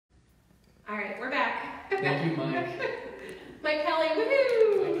All right, we're back. Thank you, Mike. Mike Kelly,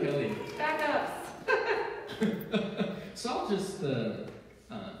 woohoo! Mike Kelly. Backups. So I'll just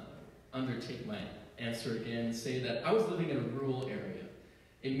undertake my answer again and say that I was living in a rural area,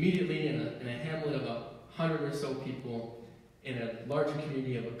 immediately in a hamlet of 100 or so people, in a larger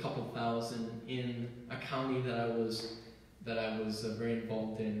community of a couple thousand, in a county that I was very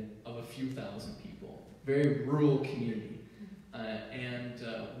involved in, of a few thousand people. Very rural community.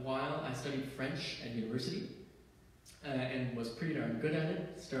 While I studied French at university and was pretty darn good at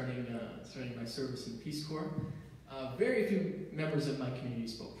it, starting my service in the Peace Corps, very few members of my community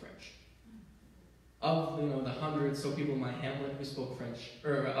spoke French. Of the 100 so people in my hamlet who spoke French,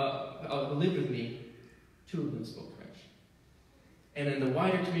 or who lived with me, 2 of them spoke French. And in the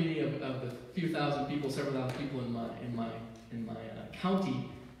wider community of the few thousand people, several thousand people in my county,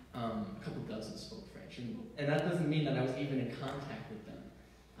 a couple dozen spoke French, and that doesn't mean that I was even in contact with them.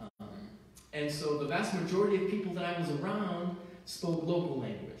 And so the vast majority of people that I was around spoke local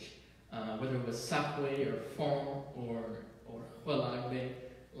language, whether it was Sapwe or Fon or Hualagbe.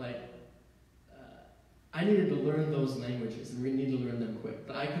 I needed to learn those languages and really needed to learn them quick,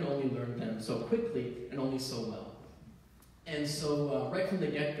 but I could only learn them so quickly and only so well. And so right from the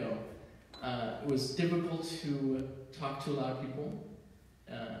get-go, it was difficult to talk to a lot of people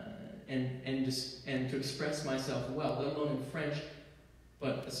and to express myself well, let alone in French,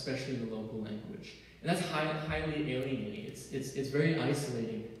 but especially in the local language. And that's highly alienating. It's very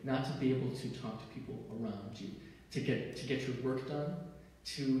isolating not to be able to talk to people around you, to get your work done,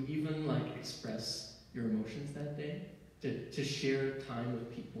 to even express your emotions that day, to share time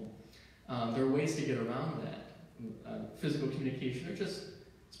with people. There are ways to get around that. Physical communication, or just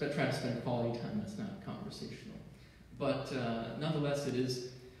trying to spend quality time that's not conversational. But nonetheless,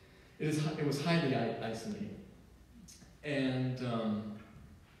 it was highly isolating, and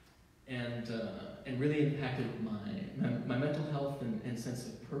really impacted my mental health and sense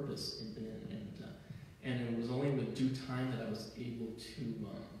of purpose. And it was only with due time that I was able to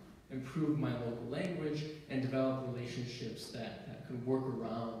improve my local language and develop relationships that could work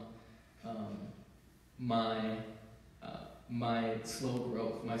around my slow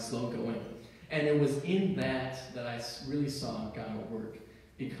growth, my slow going. And it was in that I really saw God at work,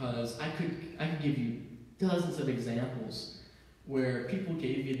 because I could give you dozens of examples where people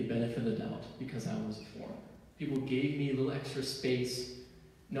gave me the benefit of the doubt because I was foreign. People gave me a little extra space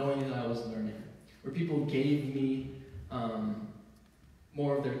knowing that I was learning. Where people gave me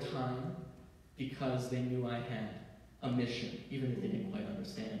more of their time because they knew I had a mission, even if they didn't quite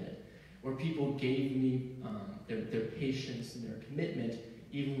understand it. Where people gave me their patience and their commitment,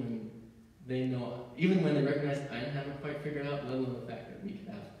 even when they recognized I didn't have it quite figured out, let alone the fact that we could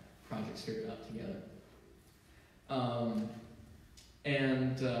have projects figured out together.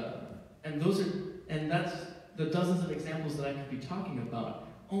 That's the dozens of examples that I could be talking about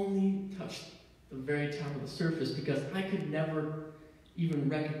only touched the very top of the surface, because I could never even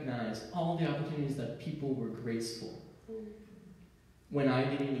recognize all the opportunities that people were graceful when I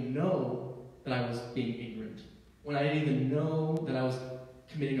didn't even know that I was being ignorant, when I didn't even know that I was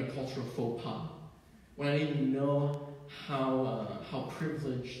committing a cultural faux pas, when I didn't even know how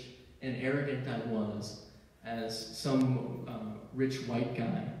privileged and arrogant I was as some rich white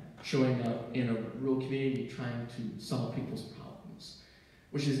guy showing up in a rural community trying to solve people's problems,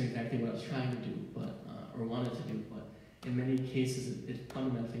 which isn't exactly what I was trying to do, or wanted to do, but in many cases it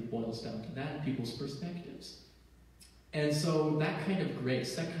fundamentally boils down to that and people's perspectives. And so that kind of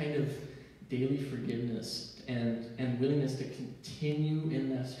grace, that kind of daily forgiveness and willingness to continue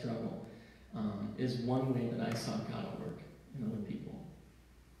in that struggle is one way that I saw God at work in other people.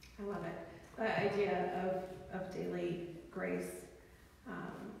 I love it. The idea of daily grace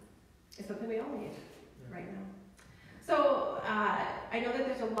is something we all need right now. So I know that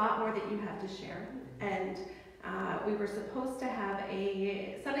there's a lot more that you have to share, and we were supposed to have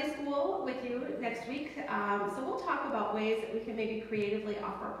a Sunday school with you next week, so we'll talk about ways that we can maybe creatively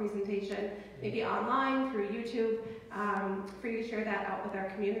offer our presentation, maybe online, through YouTube, for you to share that out with our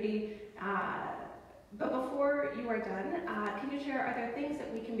community. But before you are done, can you share, are there things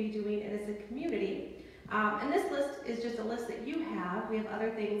that we can be doing as a community? And this list is just a list that you have. We have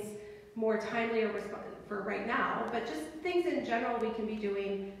other things more timely or for right now, but just things in general we can be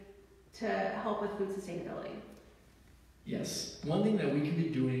doing to help with food sustainability. Yes, one thing that we can be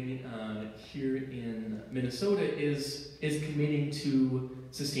doing here in Minnesota is committing to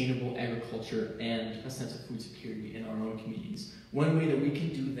sustainable agriculture and a sense of food security in our own communities. One way that we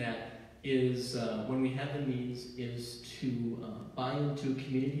can do that is, when we have the means, is to buy into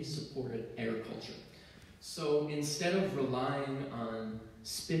community-supported agriculture. So instead of relying on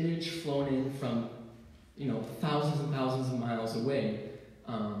spinach flown in from, thousands and thousands of miles away,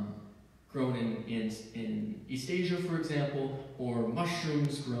 grown in East Asia, for example, or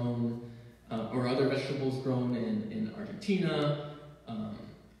mushrooms grown, or other vegetables grown in Argentina,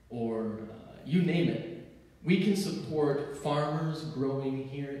 or you name it. We can support farmers growing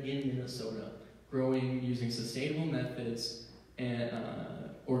here in Minnesota, growing using sustainable methods and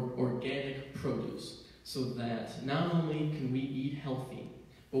or organic produce, so that not only can we eat healthy,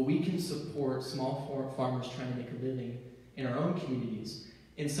 but we can support small farmers trying to make a living in our own communities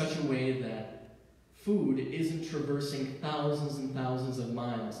in such a way that food isn't traversing thousands and thousands of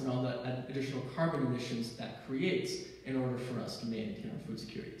miles and all the additional carbon emissions that creates in order for us to maintain our food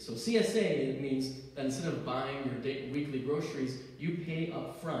security. So CSA, it means that instead of buying your weekly groceries, you pay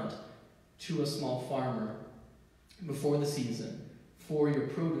up front to a small farmer before the season for your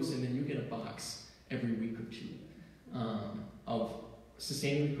produce, and then you get a box every week or two of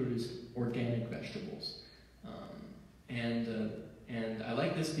sustainably produced organic vegetables. And I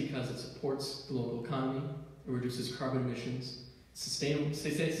like this because it supports the local economy, it reduces carbon emissions,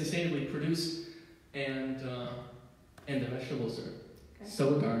 sustainably produced, and the vegetables are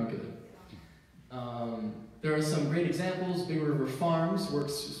so darn good. There are some great examples. Big River Farms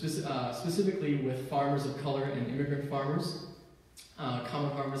works specifically with farmers of color and immigrant farmers.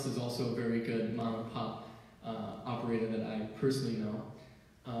 Common Harvest is also a very good mom and pop operator that I personally know.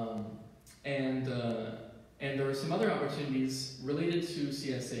 And there are some other opportunities related to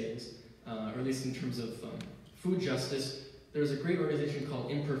CSAs, or at least in terms of food justice. There's a great organization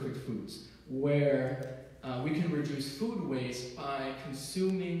called Imperfect Foods, where we can reduce food waste by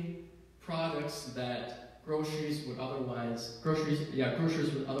consuming products that grocers would otherwise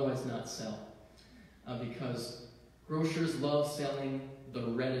not sell, because grocers love selling the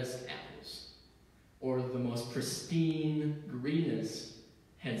reddest apples or the most pristine, greenest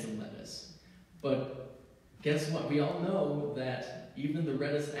heads of lettuce. But guess what? We all know that even the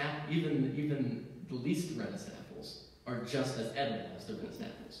reddest even the least reddest apples are just as edible as the reddest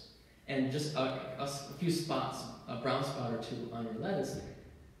apples. And just a few spots, a brown spot or two on your lettuce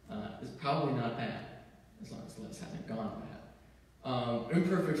is probably not bad, as long as the lettuce hasn't gone bad.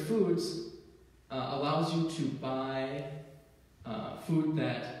 Imperfect Foods allows you to buy food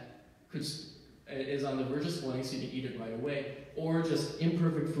that is on the verge of spoiling, so you can eat it right away, or just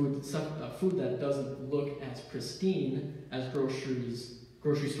imperfect food, food that doesn't look as pristine as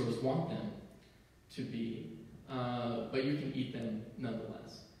grocery stores want them to be, but you can eat them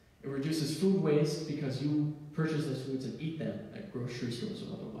nonetheless. It reduces food waste because you purchase those foods and eat them at grocery stores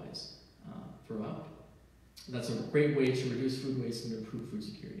or otherwise throw out. That's a great way to reduce food waste and improve food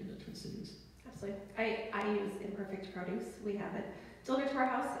security in the Twin Cities. Absolutely. I use Imperfect Produce. We have it delivered to our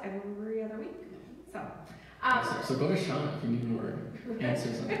house every other week. So go to Shauna if you need more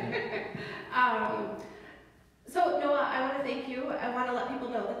answers on that. So Noah, I want to thank you. I want to let people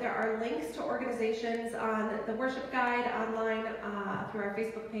know that there are links to organizations on the worship guide online through our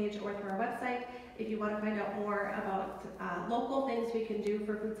Facebook page or through our website if you want to find out more about local things we can do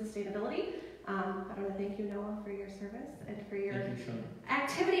for food sustainability. I want to thank you, Noah, for your service and for your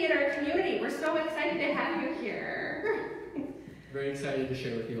activity in our community. We're so excited to have you here. Very excited to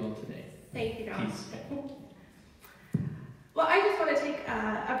share with you all today. Thank you, Noah. Peace. Well, I just want to take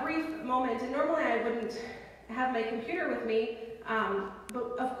a brief moment, and normally I wouldn't have my computer with me,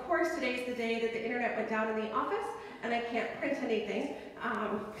 but of course today's the day that the internet went down in the office, and I can't print anything,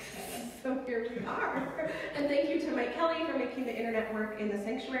 so here we are. And thank you to Mike Kelly for making the internet work in the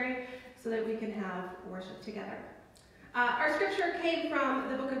sanctuary so that we can have worship together. Our scripture came from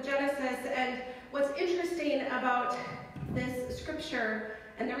the book of Genesis, and what's interesting about this scripture,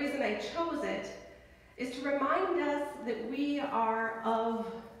 and the reason I chose it, is to remind us that we are of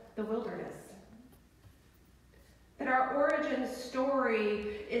the wilderness. That our origin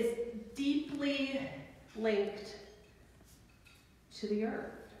story is deeply linked to the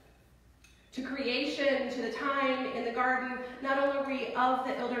earth, to creation, to the time in the garden. Not only are we of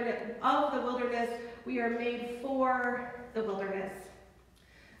the wilderness, we are made for the wilderness.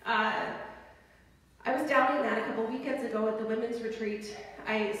 I was doubting that a couple weekends ago at the women's retreat.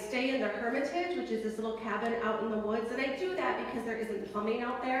 I stay in the Hermitage, which is this little cabin out in the woods, and I do that because there isn't plumbing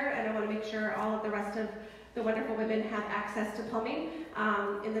out there, and I want to make sure all of the rest of the wonderful women have access to plumbing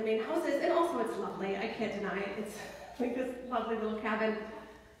in the main houses, and also it's lovely. I can't deny it. It's like this lovely little cabin.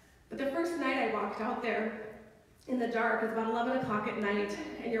 But the first night I walked out there in the dark, it's about 11 o'clock at night,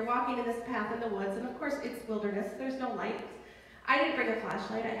 and you're walking in this path in the woods, and of course it's wilderness. There's no lights. I didn't bring a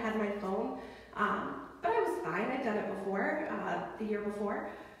flashlight. I had my phone. But I was fine. I'd done it before, the year before.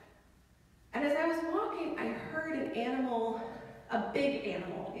 And as I was walking, I heard an animal, a big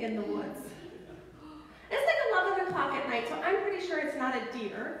animal in the woods. It's like 11 o'clock at night, so I'm pretty sure it's not a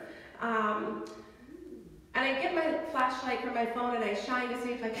deer. And I get my flashlight from my phone and I shine to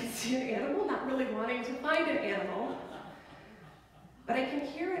see if I can see an animal, not really wanting to find an animal. But I can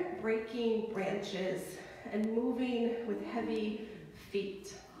hear it breaking branches and moving with heavy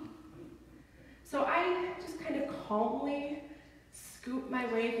feet. So I just kind of calmly scoop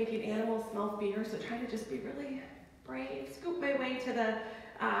my way, thinking animals smell fear, so trying to just be really brave. Scoop my way to the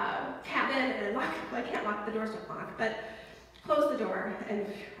cabin and I can't lock, the doors don't lock, but close the door, and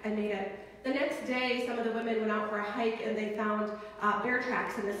I made it. The next day, some of the women went out for a hike and they found bear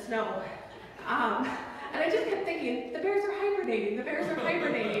tracks in the snow. And I just kept thinking, the bears are hibernating, the bears are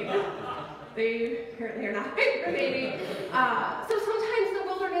hibernating. They apparently are not hibernating. So sometimes the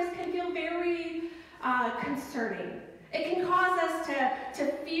wilderness can feel very concerning. It can cause us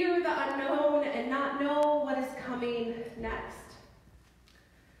to fear the unknown and not know what is coming next.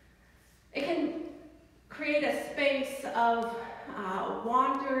 It can create a space of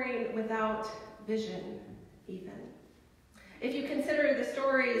wandering without vision, even. If you consider the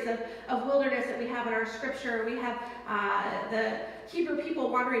stories of wilderness that we have in our scripture, we have the Hebrew people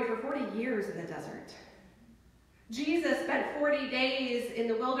wandering for 40 years in the desert. Jesus spent 40 days in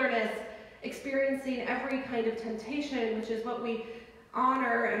the wilderness experiencing every kind of temptation, which is what we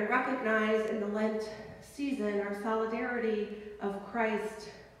honor and recognize in the Lent season, our solidarity of Christ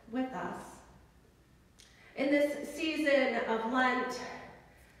with us. In this season of Lent,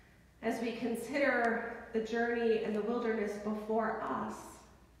 as we consider the journey in the wilderness before us,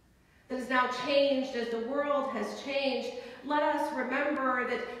 that is now changed as the world has changed, let us remember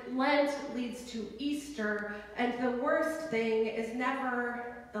that Lent leads to Easter, and the worst thing is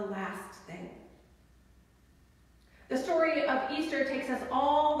never the last thing. The story of Easter takes us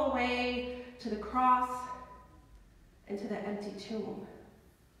all the way to the cross and to the empty tomb.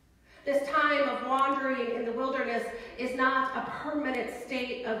 This time of wandering in the wilderness is not a permanent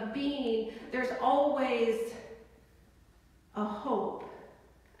state of being. There's always a hope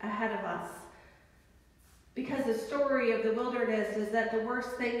ahead of us. Because the story of the wilderness is that the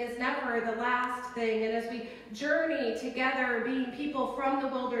worst thing is never the last thing. And as we journey together, being people from the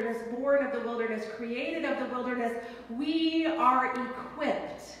wilderness, born of the wilderness, created of the wilderness, we are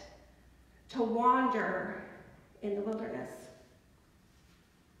equipped to wander in the wilderness.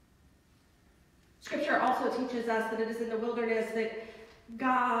 Scripture also teaches us that it is in the wilderness that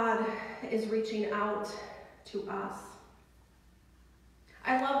God is reaching out to us.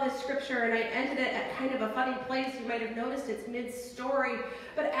 I love this scripture, and I ended it at kind of a funny place. You might have noticed it's mid-story,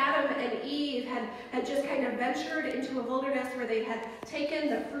 but Adam and Eve had just kind of ventured into a wilderness where they had taken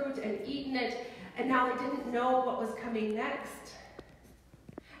the fruit and eaten it, and now they didn't know what was coming next.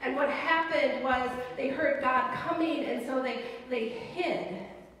 And what happened was they heard God coming, and so they hid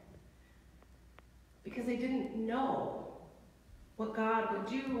because they didn't know what God would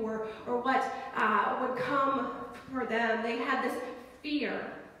do or what would come for them. They had this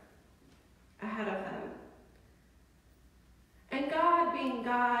fear ahead of them. And God, being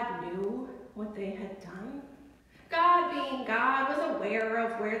God, knew what they had done. God, being God, was aware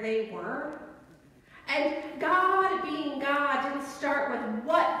of where they were. And God, being God, didn't start with,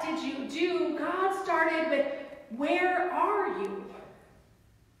 what did you do? God started with, where are you?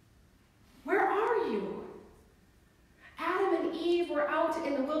 Where are you? Adam and Eve were out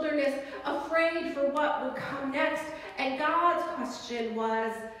in the wilderness, afraid for what would come next. And God's question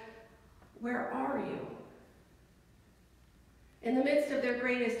was, where are you? In the midst of their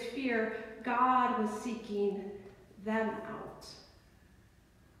greatest fear, God was seeking them out.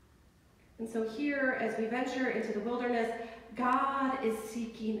 And so here, as we venture into the wilderness, God is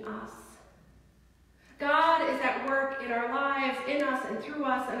seeking us. God is at work in our lives, in us and through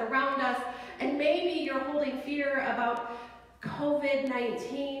us and around us. And maybe you're holding fear about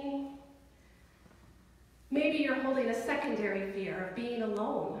COVID-19. Maybe you're holding a secondary fear of being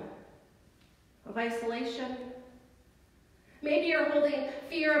alone, of isolation. Maybe you're holding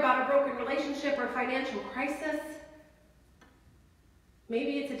fear about a broken relationship or financial crisis.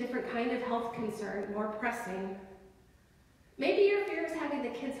 Maybe it's a different kind of health concern, more pressing. Maybe your fear is having the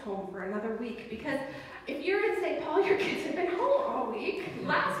kids home for another week, because if you're in St. Paul, your kids have been home all week,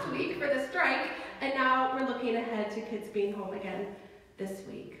 last week for the strike, and now we're looking ahead to kids being home again this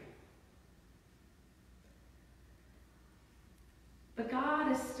week. But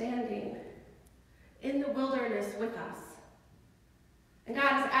God is standing in the wilderness with us. And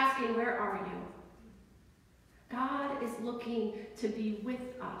God is asking, where are you? God is looking to be with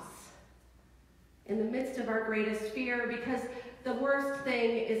us in the midst of our greatest fear, because the worst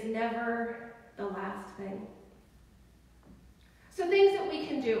thing is never the last thing. So things that we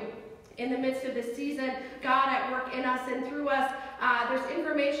can do in the midst of this season, God at work in us and through us. There's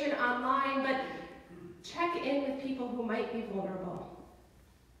information online, but check in with people who might be vulnerable.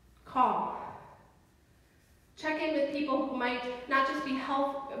 Call. Check in with people who might not just be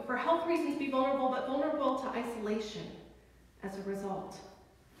for health reasons be vulnerable, but vulnerable to isolation as a result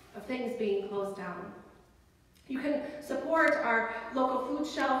of things being closed down. You can support our local food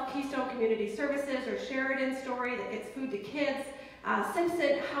shelf, Keystone Community Services, or Sheridan Story that gets food to kids,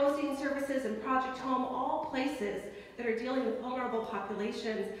 Simpson Housing Services and Project Home, all places that are dealing with vulnerable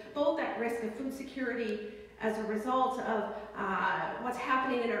populations, both at risk of food security as a result of what's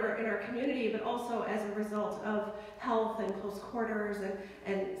happening in our community, but also as a result of health and close quarters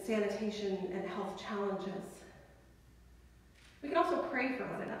and sanitation and health challenges. We can also pray for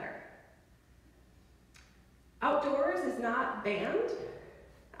one another. Outdoors is not banned.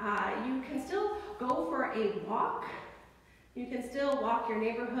 You can still go for a walk. You can still walk your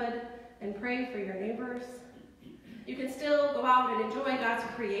neighborhood and pray for your neighbors. You can still go out and enjoy God's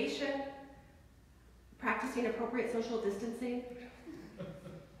creation, practicing appropriate social distancing.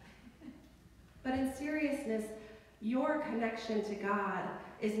 But in seriousness, your connection to God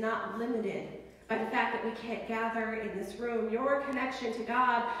is not limited by the fact that we can't gather in this room. Your connection to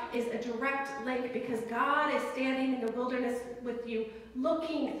God is a direct link because God is standing in the wilderness with you,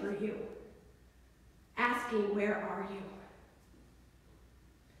 looking for you, asking, where are you?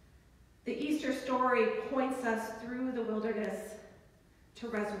 The Easter story points us through the wilderness to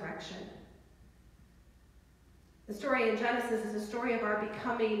resurrection. The story in Genesis is a story of our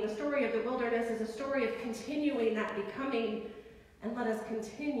becoming. The story of the wilderness is a story of continuing that becoming, and let us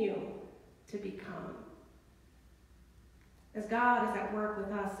continue to become as God is at work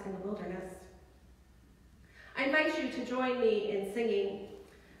with us in the wilderness. I invite you to join me in singing,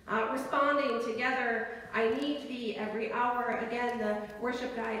 responding together, I need thee every hour. Again, the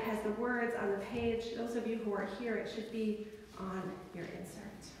worship guide has the words on the page. Those of you who are here, it should be on your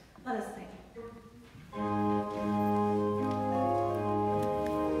insert. Let us sing.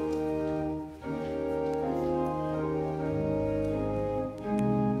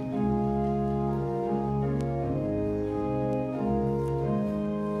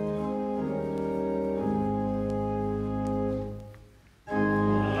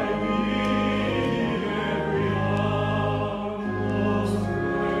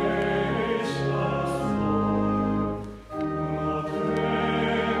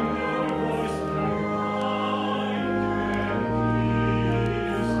 Voice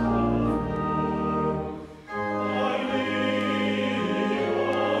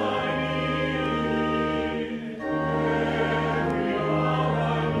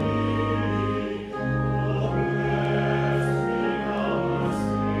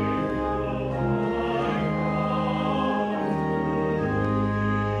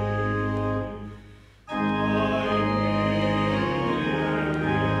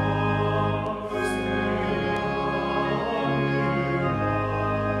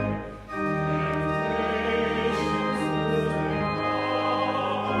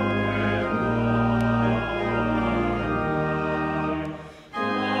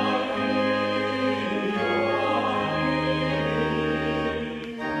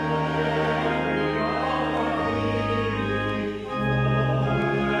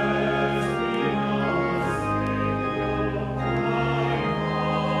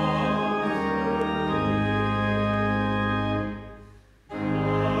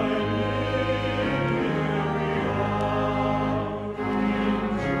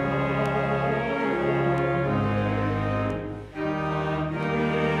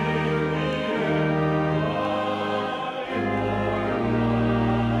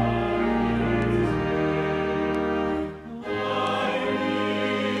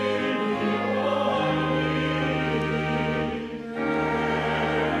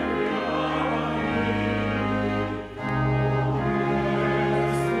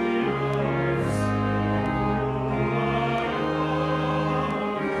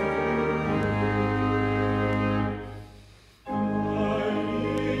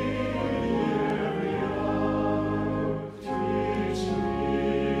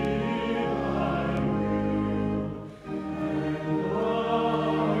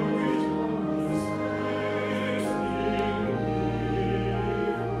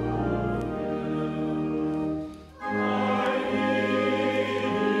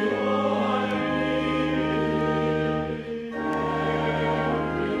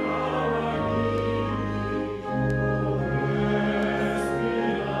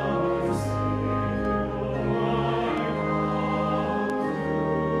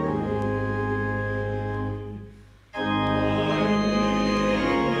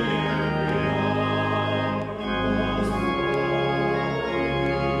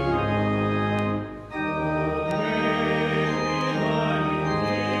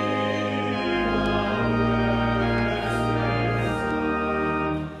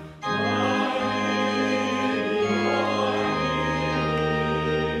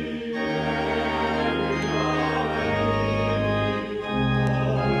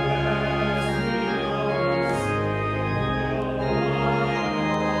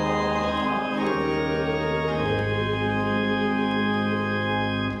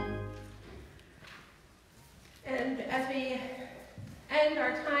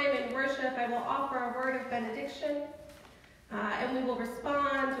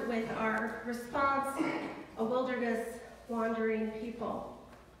with our response, a wilderness wandering people.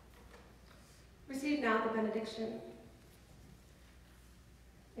 Receive now the benediction.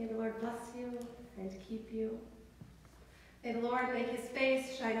 May the Lord bless you and keep you. May the Lord make his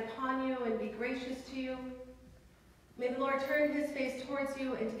face shine upon you and be gracious to you. May the Lord turn his face towards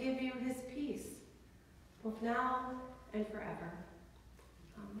you and give you his peace, both now and forever.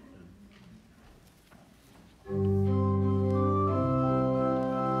 Amen.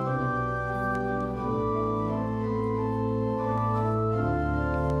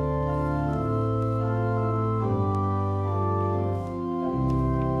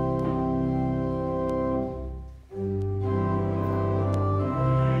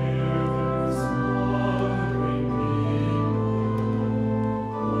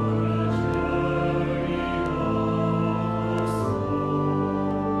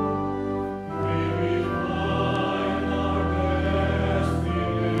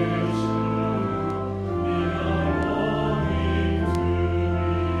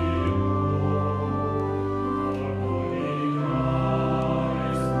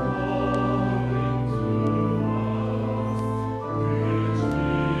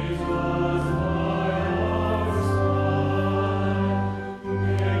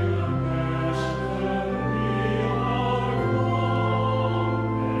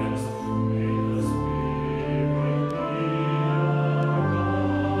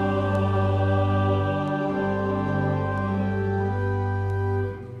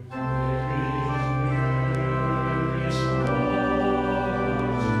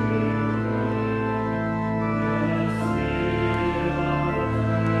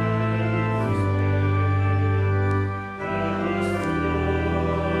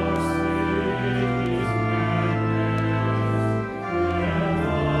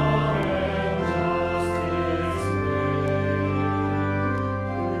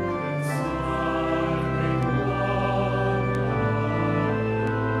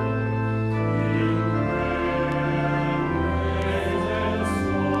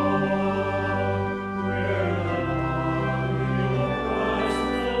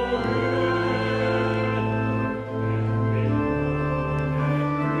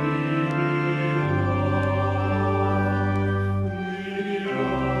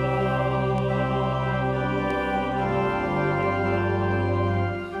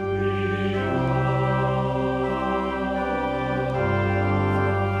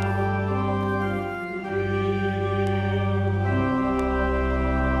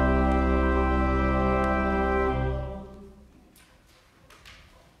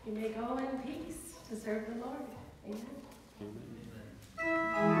 You may go in peace to serve the Lord. Amen.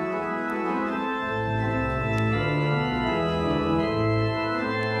 Amen.